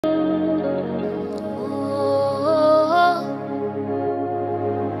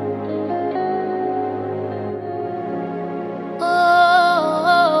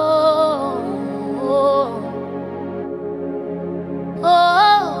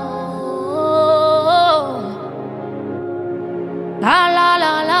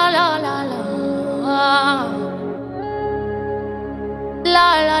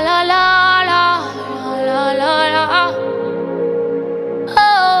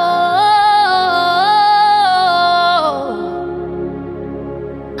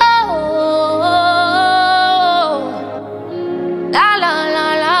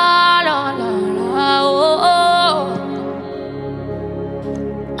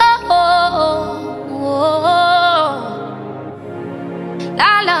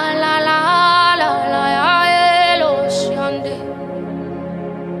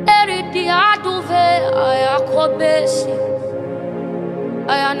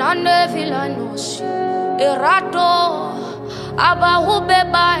nane vilanosi erato abahube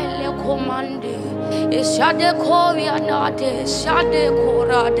baile komande Shade Korea Nade, Shade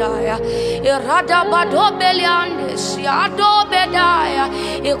Koradaya, Irada Badobeliande, Siado Bedaya,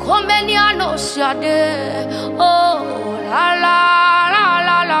 Ekomeniano Shade, oh la la la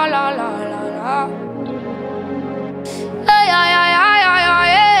la la la la la. Ay ay ay ay ay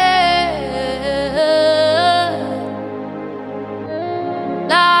ay.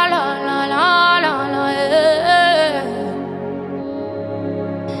 La la la la la la.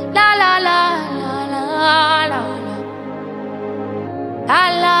 La la la. La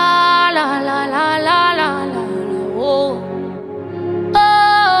la la la la la la la oh oh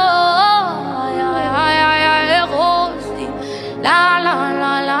yeah yeah yeah yeah Rosie la la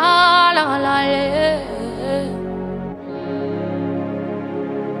la la la la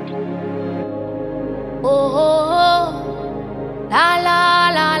oh la la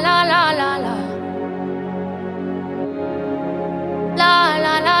la la la la la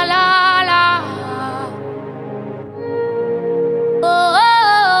la la la la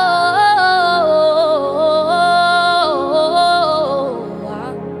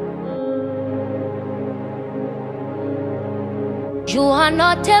You are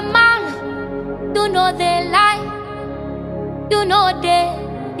not a man, you know they lie, you know they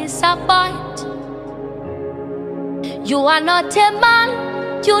disappoint. You are not a man,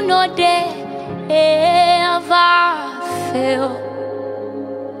 you know they ever fail.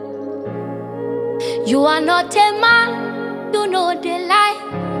 You are not a man, you know they lie,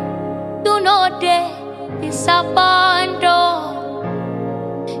 you know they disappoint.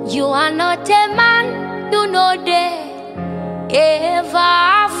 You are not a man, you know they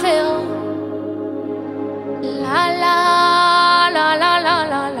ever fail. La la la la la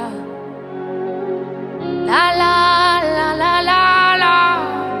la la. La la la la la la.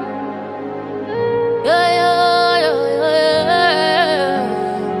 Yeah yeah yeah yeah.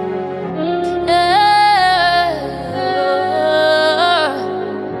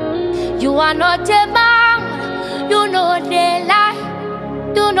 Yeah. You are not a man, you know they lie,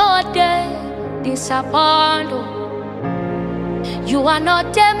 you know they disappoint. You are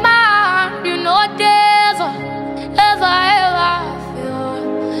not a man, you know never, ever, ever feel.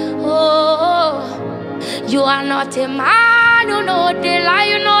 Oh, you are not a man, you know they lie,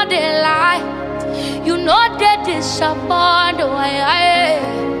 you know they lie, you know they disappoint.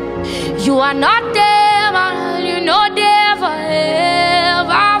 You are not a man, you know never,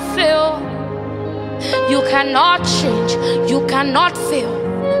 ever feel. You cannot change, you cannot fail.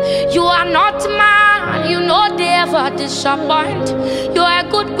 You are not man, you know they ever disappoint. You are a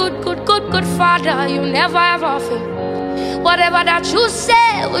good father, you never ever fail. Whatever that you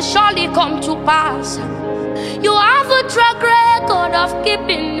say will surely come to pass. You have a track record of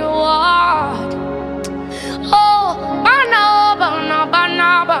keeping your word. Oh, bana, bana,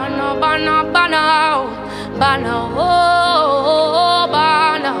 bana, bana, bana, bana, bana, oh,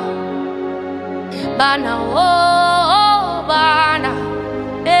 bana, bana, oh, bana.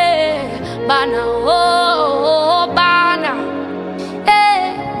 Bana oh bana,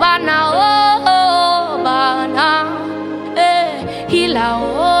 bana oh bana, hila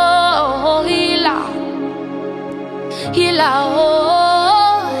oh hila, hila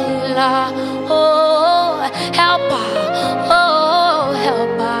oh hila oh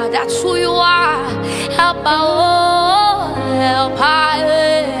helper, that's who you are, helper oh helper,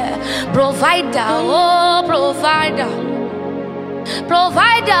 provider oh provider.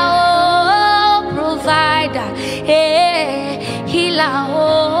 Provider, oh, provider, hey, healer,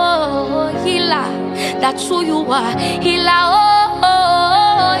 oh, healer, that's who you are, healer,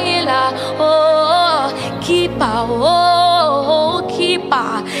 oh, healer, oh, keeper, oh,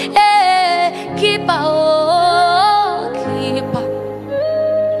 keeper, hey, keeper, oh, keeper,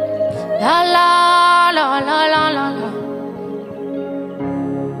 la la la la la la la.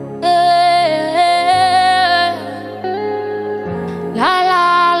 La la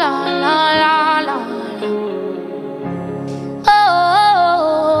la la la la.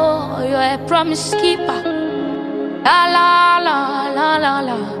 Oh, you're a promise keeper. La la la la la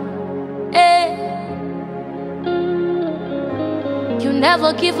la. Hey, you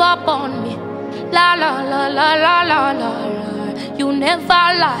never give up on me. La la la la la la la. You never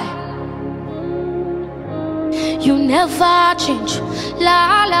lie. You never change.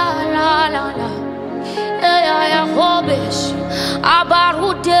 La la la la la. Yeah, hobbies.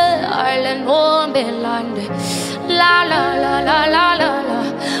 Abarude island home land. La la la la la la la.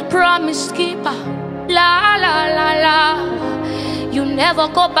 Promise keeper. La la la la. You never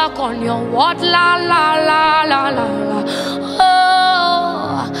go back on your word. La la la la la la.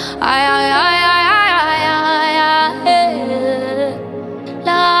 Oh, ay ay ay ay ay ay ay.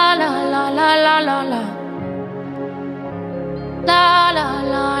 La la la la la la la. La la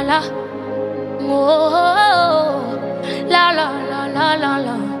la la. Oh, la la la la la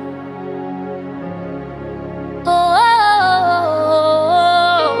la. Oh,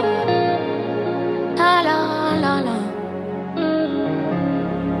 la la la la.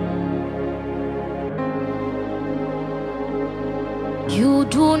 You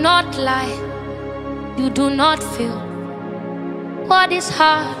do not lie, you do not fail. What is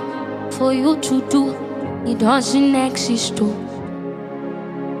hard for you to do, it doesn't exist though.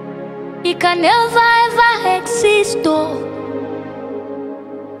 It can never ever exist though.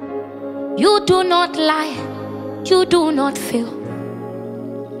 You do not lie, you do not fail.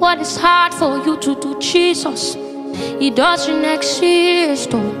 What is hard for you to do, Jesus, it doesn't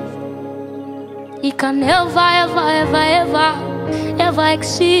exist though. It can never ever ever ever ever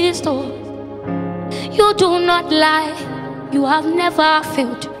exist though. You do not lie, you have never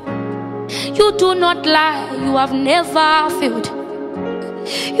failed. You do not lie, you have never failed.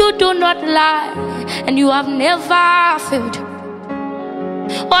 You do not lie, and you have never failed.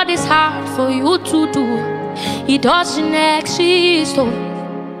 What is hard for you to do, it doesn't exist oh.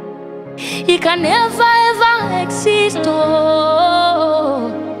 It can never ever exist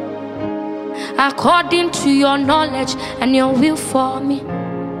oh. According to your knowledge and your will for me,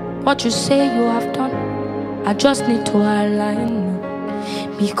 what you say you have done, I just need to align.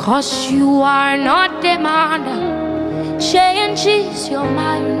 Because you are not the man that changes your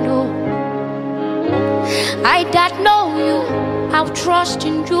mind oh. I that know you, I'll trust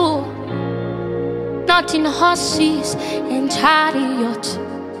in you, not in horses and chariots,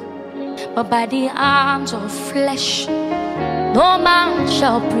 but by the arms of flesh. No man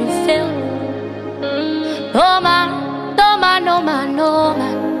shall prevail. No man, no man, no man, no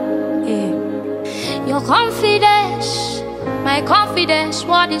man. Yeah. Your confidence, my confidence,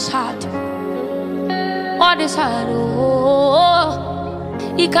 what is hard? What is hard? Oh,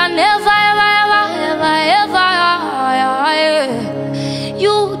 it can never, ever, ever, ever, ever.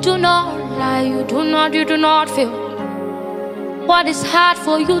 You do not lie, you do not fail. What is hard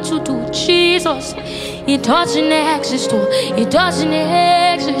for you to do, Jesus? It doesn't exist, oh. It doesn't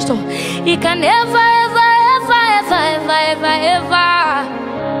exist, oh. It can never, ever, ever, ever, ever, ever, ever.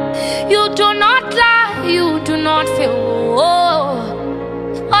 You do not lie, you do not fail, oh.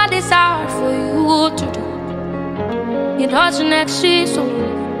 What is hard for you to do? It doesn't exist, oh.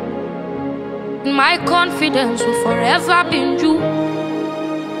 My confidence will forever be in you.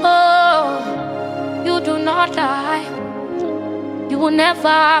 Oh, you do not lie, you will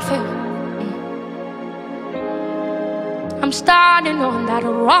never fail. I'm standing on that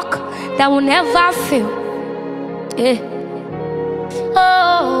rock that will never fail. Yeah.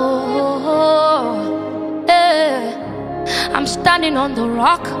 Oh, yeah. I'm standing on the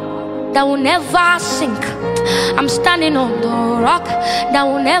rock that will never sink. I'm standing on the rock that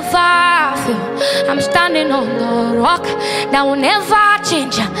will never fail. I'm standing on the rock that will never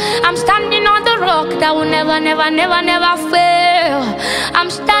change. I'm standing on the rock that will never, never, never, never fail. I'm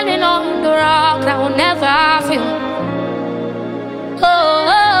standing on the rock that will never fail. Oh,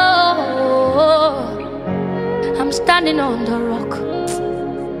 oh, oh, oh. I'm standing on the rock.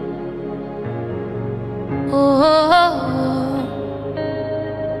 Oh, oh, oh.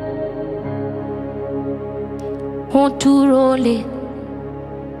 Moduro le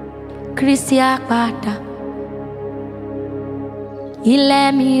Grace Idowu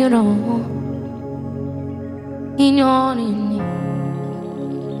ilé mìíràn ìyanrìn ni.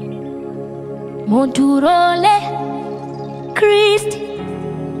 Moduro le Grace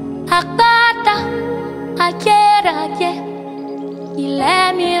Idowu ayérayé ilé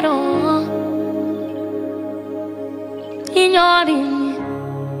mìíràn ìyanrìn ni.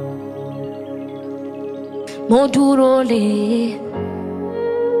 Moduro le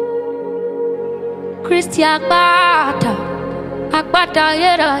Grace Idowu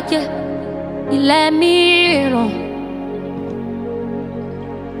ayérayé ilé mìíràn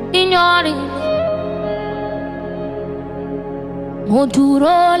ìyanrìn ni.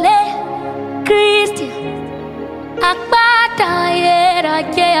 Moduro le Grace Idowu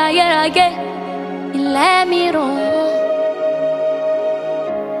ayérayé ilé mìíràn.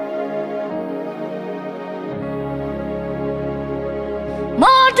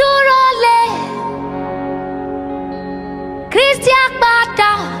 Moduro le Grace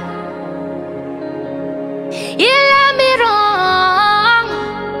Idowu ilé mìíràn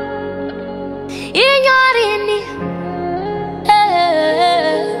ìyanrìn ni.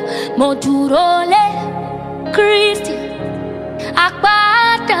 Moduro Christi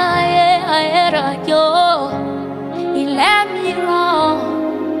Akbata era yo ilé mi rán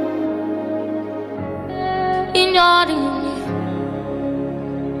ignoring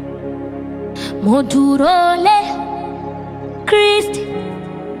Moduro Christi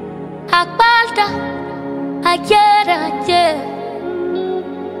Akbata era yo.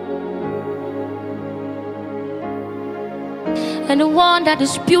 And the one that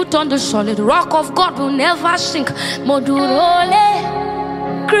is built on the solid rock of God will never sink. Moduro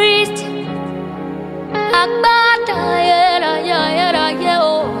Christ Agbata yera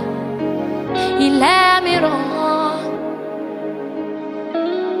yeo Ilemiro.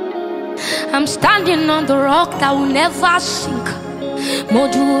 I'm standing on the rock that will never sink.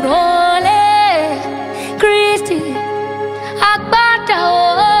 Moduro Christ Agbata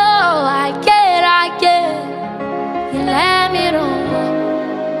yera yeo Ilemiro.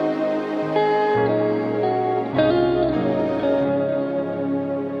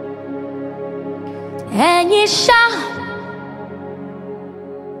 Eyin sha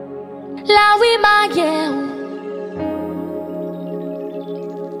lawi ma yewu.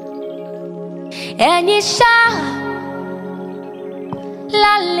 Eyin sha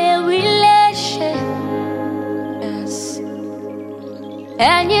la lewi leshe. Yes.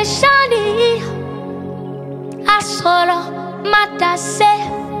 Eyin sha ni asoro matase.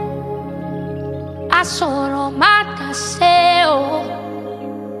 Asoro matase oh.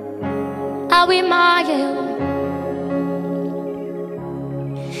 Awi maye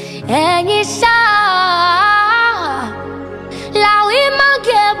Eyin sha lawi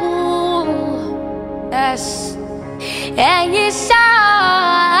magebu. Yes. Eyin sha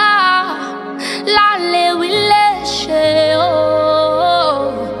la lewi leshe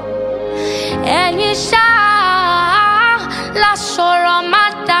oh. Eyin sha la soro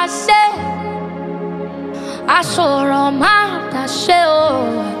matase. Asoro matase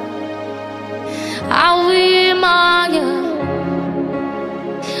oh. Awi maya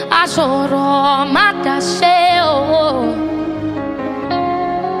asoro matase oh.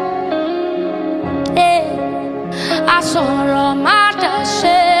 Asoro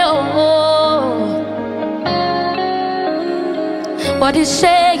matase oh. What you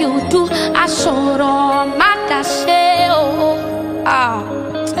say you do asoro matase oh.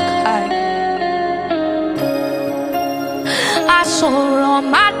 Asoro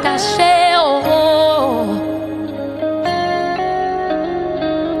matase oh.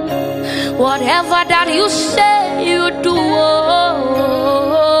 Whatever that you say you do oh.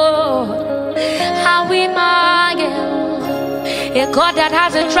 How we a God that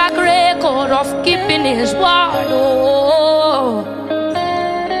has a track record of keeping his word oh.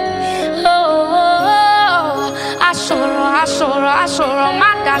 Oh, asoro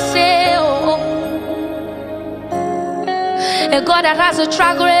matase oh. A God that has a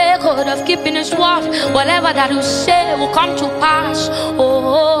track record of keeping his word. Whatever that you say will come to pass.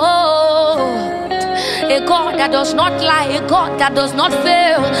 Oh, a God that does not lie, a God that does not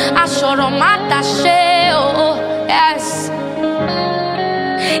fail. Asoromata say, oh, yes.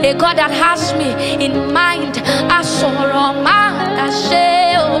 A God that has me in mind. Asoromata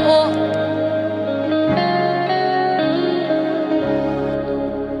say, oh.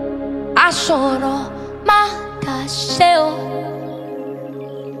 Asoromata say, oh.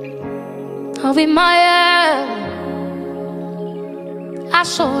 Avi maya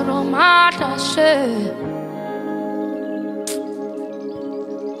asoro mata se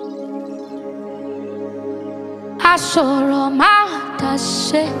asoro mata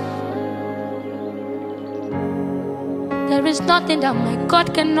se. There is nothing that my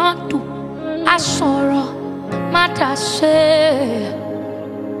God cannot do. Asoro mata se.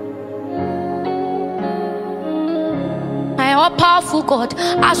 My all-powerful God,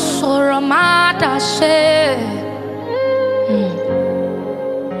 asoro mata se.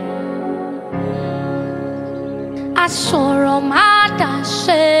 Asoro mata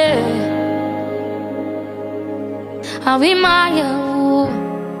se. Awi maya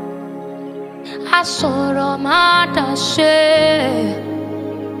asoro mata se.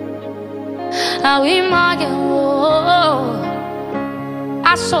 Awi maya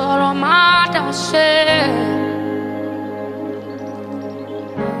asoro mata se.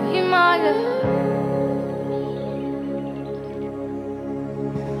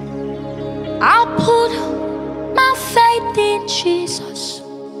 I'll put my faith in Jesus,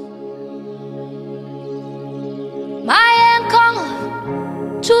 my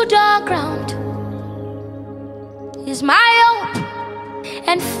anchor to the ground is my hope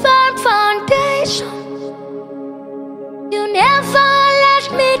and firm foundation. You never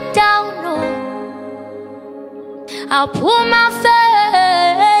let me down. I'll put my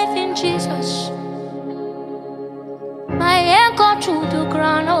faith in Jesus, my anchor to the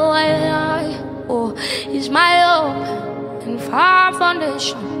ground. Oh, He's my hope and firm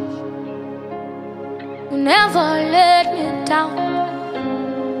foundation. You never let me down.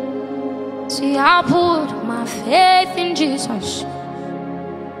 See, I put my faith in Jesus,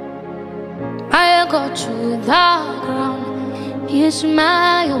 my anchor to the ground. He's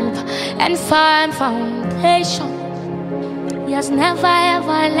my hope and firm foundation. He has never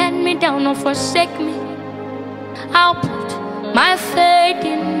ever let me down or forsake me. I'll put my faith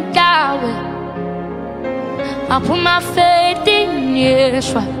in Yahweh. I'll put my faith in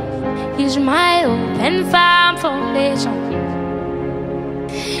Yeshua. He's my hope and firm foundation.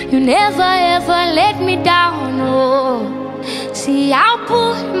 You never ever let me down. Oh, see, I'll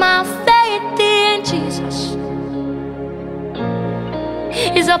put my faith in Jesus.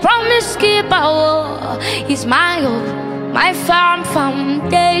 He's a promise keeper. Oh, He's my hope, my firm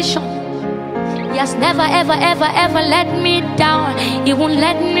foundation. He has never ever ever ever let me down. He won't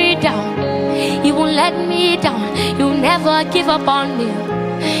let me down. He won't let me down. You'll never give up on me.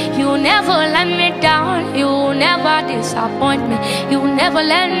 You'll never let me down. You'll never disappoint me. You'll never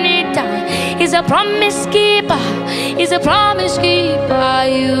let me down. He's a promise keeper. He's a promise keeper.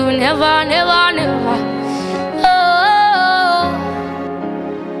 You never, never, never. Oh,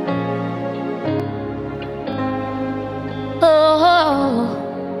 oh,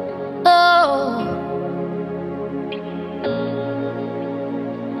 oh.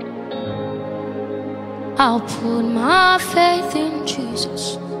 I'll put my faith in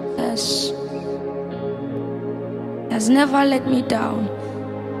Jesus. Yes, He has never let me down.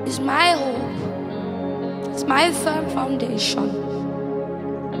 He's my hope. It's my firm foundation.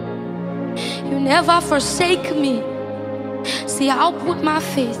 You never forsake me. See, I'll put my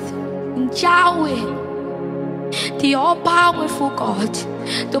faith in Yahweh, the all-powerful God,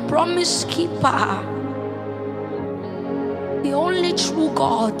 the promise keeper, the only true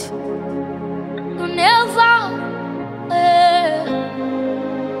God. You never,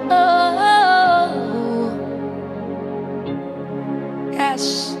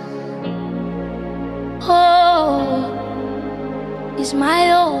 yes, oh, He's my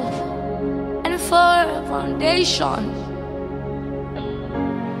hope and firm foundation.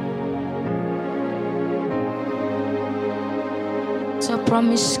 It's a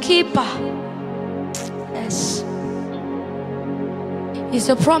promise keeper. Yes, He's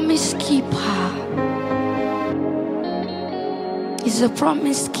a promise keeper. He's a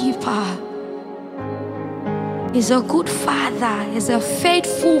promise keeper. He's a good father. He's a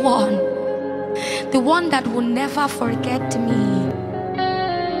faithful one. The one that will never forget me.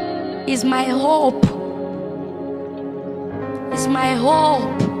 He's my hope. He's my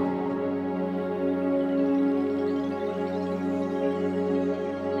hope.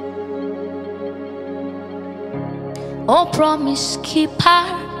 Oh, promise keeper,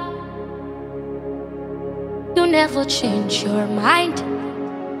 you never change your mind.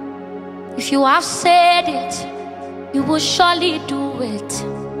 If you have said it, you will surely do it.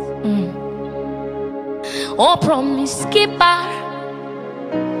 Oh, promise keeper,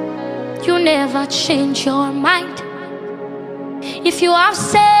 you never change your mind. If you have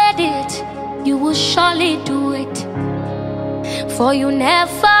said it, you will surely do it. For you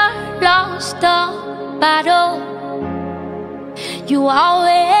never lost the battle. You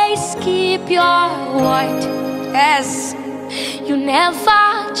always keep your word. Yes, you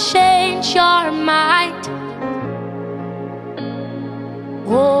never change your mind.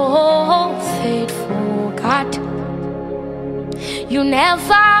 Oh, faithful God, you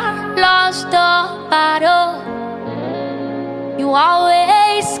never lost the battle. You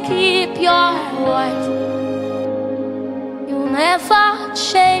always keep your word. You never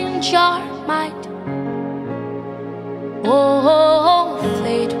change your mind. Oh,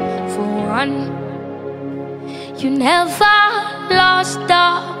 faithful one, you never lost the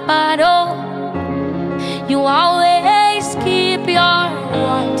battle. You always keep your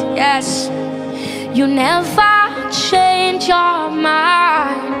word. Yes, you never change your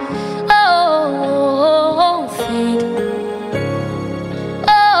mind. Oh, faithful.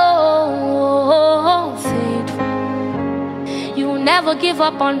 Oh, faithful. You never give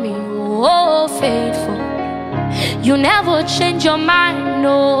up on me. Oh, faithful. You never change your mind,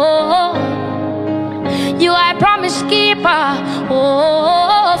 no. You are a promise keeper,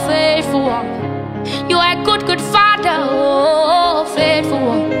 oh, faithful one. You are a good, good father, oh, faithful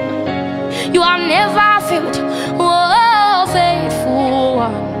one. You have never failed, oh, faithful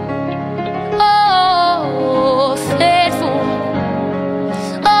one. Oh, faithful one.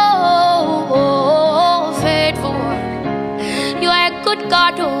 Oh, faithful one.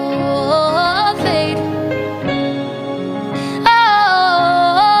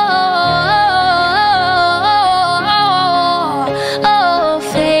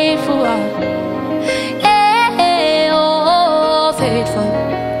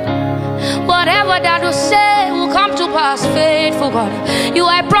 Faithful God, you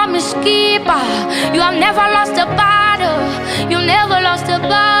are a promise keeper. You have never lost a battle. You never lost a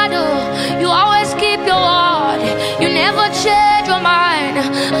battle. You always keep your word. You never change your mind.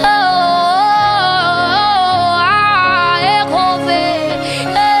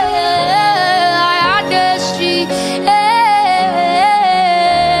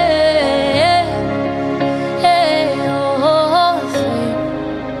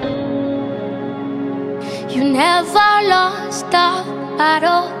 You never lost a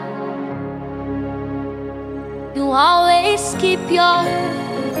battle. You always keep your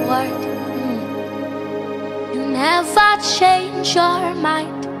word. You never change your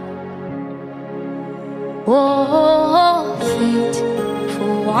mind. Oh,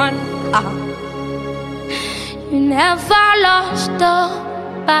 faithful one. You never lost a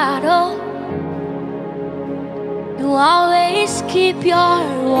battle. You always keep your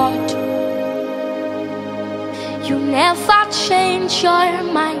word. You never change your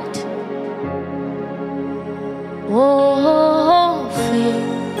mind. Oh, faith.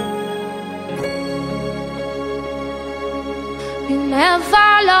 You never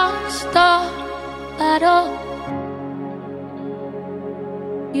lost a battle.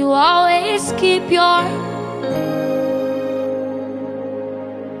 You always keep your.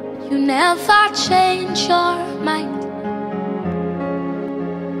 You never change your mind.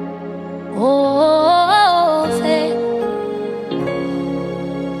 Oh, faith.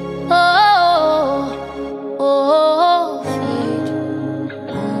 Oh, faith.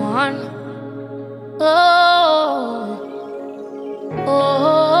 One.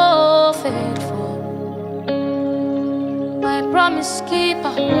 Oh, faithful. My promise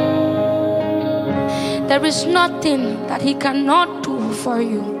keeper. There is nothing that he cannot do for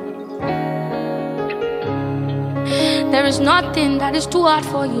you. There is nothing that is too hard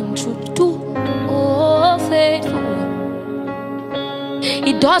for him to do. Oh, faithful.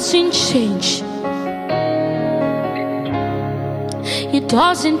 It doesn't change. It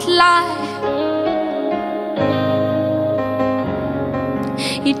doesn't lie.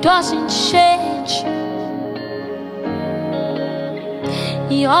 It doesn't change.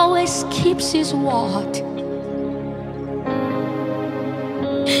 He always keeps his word.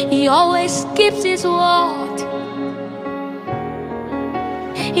 He always keeps his word.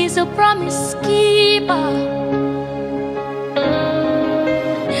 He's a promise keeper.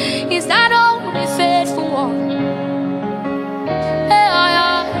 He's not only faithful one.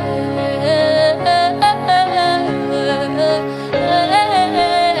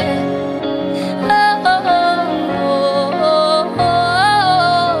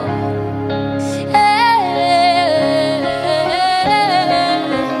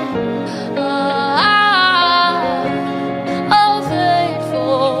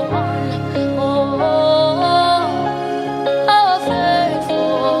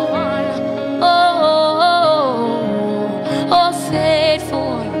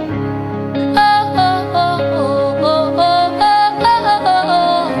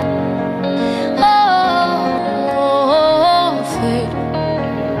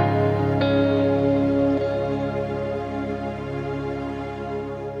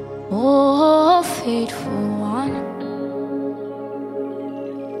 Oh, faithful one,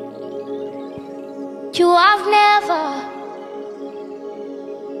 you have never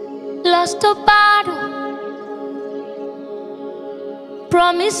lost a battle.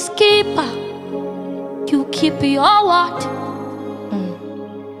 Promise keeper, you keep your word.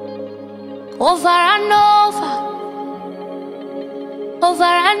 Over and over, over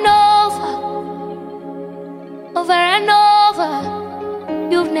and over, over and over.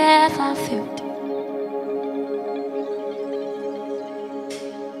 You've never failed.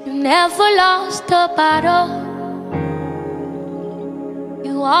 You never lost a battle.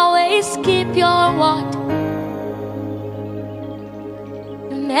 You always keep your word.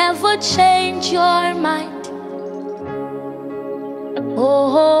 You never change your mind.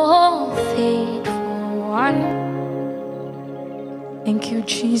 Oh, faithful one. Thank you,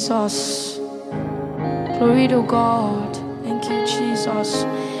 Jesus. Glory to God. Thank you, Jesus.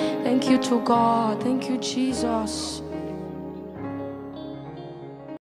 Thank you to God. Thank you, Jesus.